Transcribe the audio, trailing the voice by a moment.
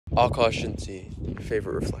Akash Inti,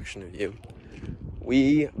 favorite reflection of you.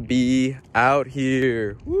 We be out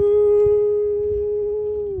here. Woo!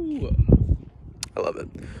 I love it.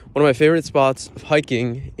 One of my favorite spots of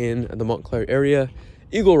hiking in the Montclair area,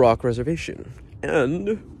 Eagle Rock Reservation. And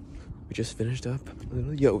we just finished up a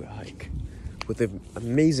little yoga hike with an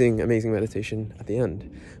amazing meditation at the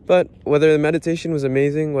end. But whether the meditation was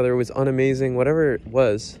amazing, whether it was unamazing, whatever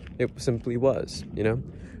it simply was, you know?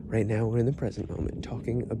 Right now, we're in the present moment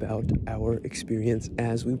talking about our experience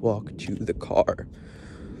as we walk to the car.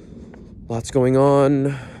 Lots going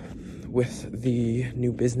on with the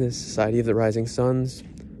new business, Society of the Rising Suns.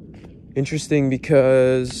 Interesting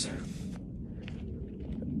because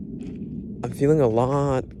I'm feeling a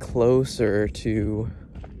lot closer to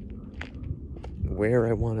where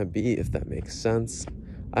I want to be, if that makes sense.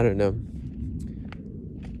 I don't know.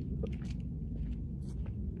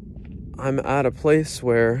 I'm at a place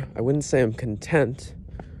where I wouldn't say I'm content,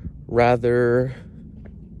 rather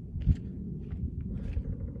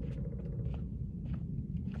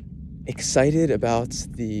excited about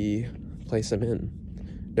the place I'm in,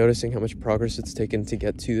 noticing how much progress it's taken to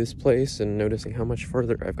get to this place and noticing how much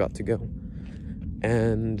further I've got to go.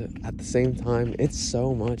 And at the same time, it's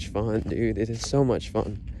so much fun, dude. It is so much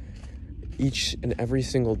fun. Each and every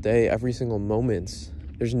single day, every single moment,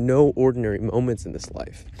 there's no ordinary moments in this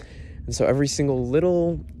life. And so every single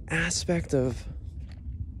little aspect of,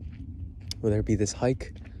 whether it be this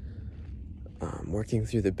hike, working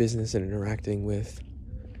through the business and interacting with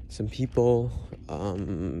some people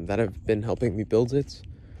that have been helping me build it,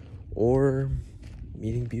 or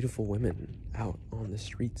meeting beautiful women out on the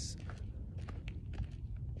streets.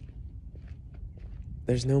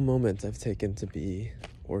 There's no moment I've taken to be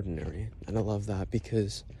ordinary. And I love that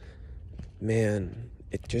because, man,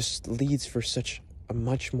 it just leads for such a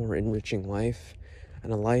much more enriching life,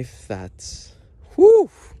 and a life that's,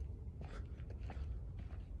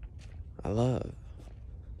 I love.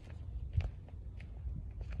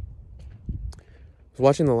 I was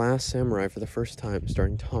watching The Last Samurai for the first time,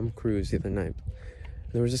 starring Tom Cruise, the other night.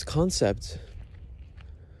 There was this concept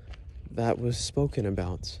that was spoken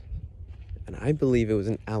about, and I believe it was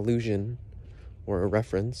an allusion or a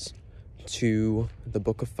reference to the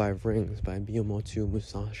Book of Five Rings by Miyamoto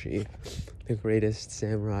Musashi, the greatest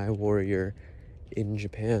samurai warrior in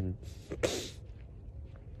Japan.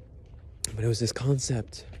 But it was this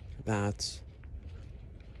concept that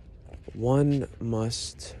one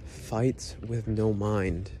must fight with no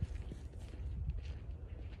mind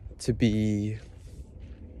to be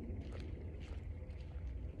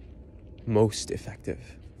most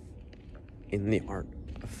effective in the art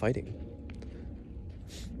of fighting.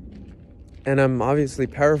 And I'm obviously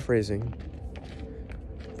paraphrasing,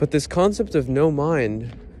 but this concept of no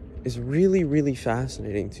mind is really, really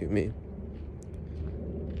fascinating to me.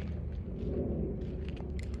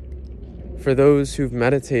 For those who've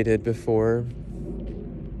meditated before,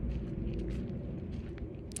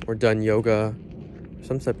 or done yoga,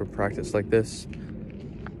 some type of practice like this,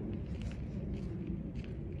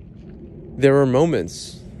 there are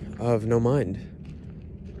moments of no mind.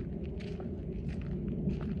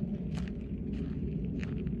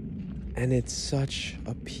 And it's such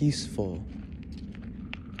a peaceful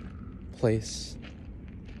place.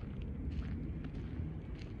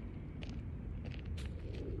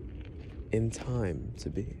 In time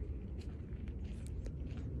to be.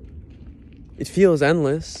 It feels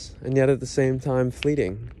endless, and yet at the same time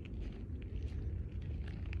fleeting.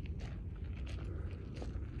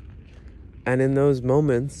 And in those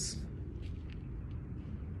moments,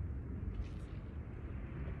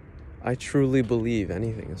 I truly believe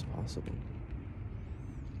anything is possible.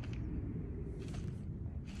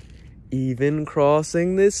 Even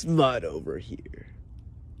crossing this mud over here.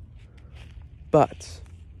 But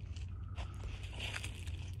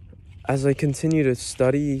as I continue to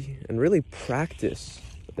study and really practice,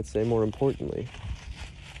 I'd say more importantly,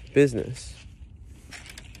 business,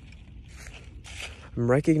 I'm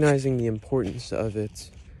recognizing the importance of it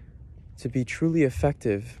to be truly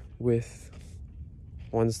effective with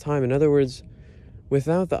one's time. In other words,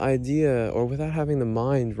 without the idea, or without having the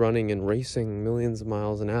mind running and racing millions of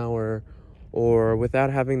miles an hour, or without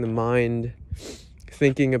having the mind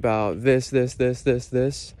thinking about this,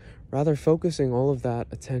 rather focusing all of that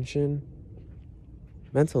attention,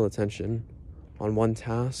 mental attention, on one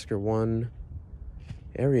task or one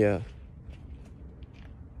area.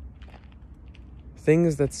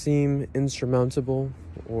 Things that seem insurmountable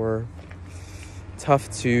or tough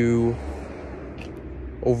to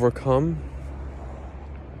overcome,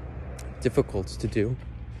 difficult to do,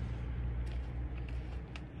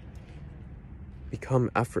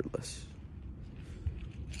 become effortless.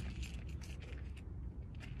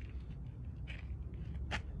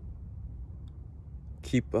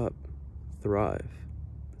 keep up, thrive,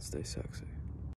 stay sexy.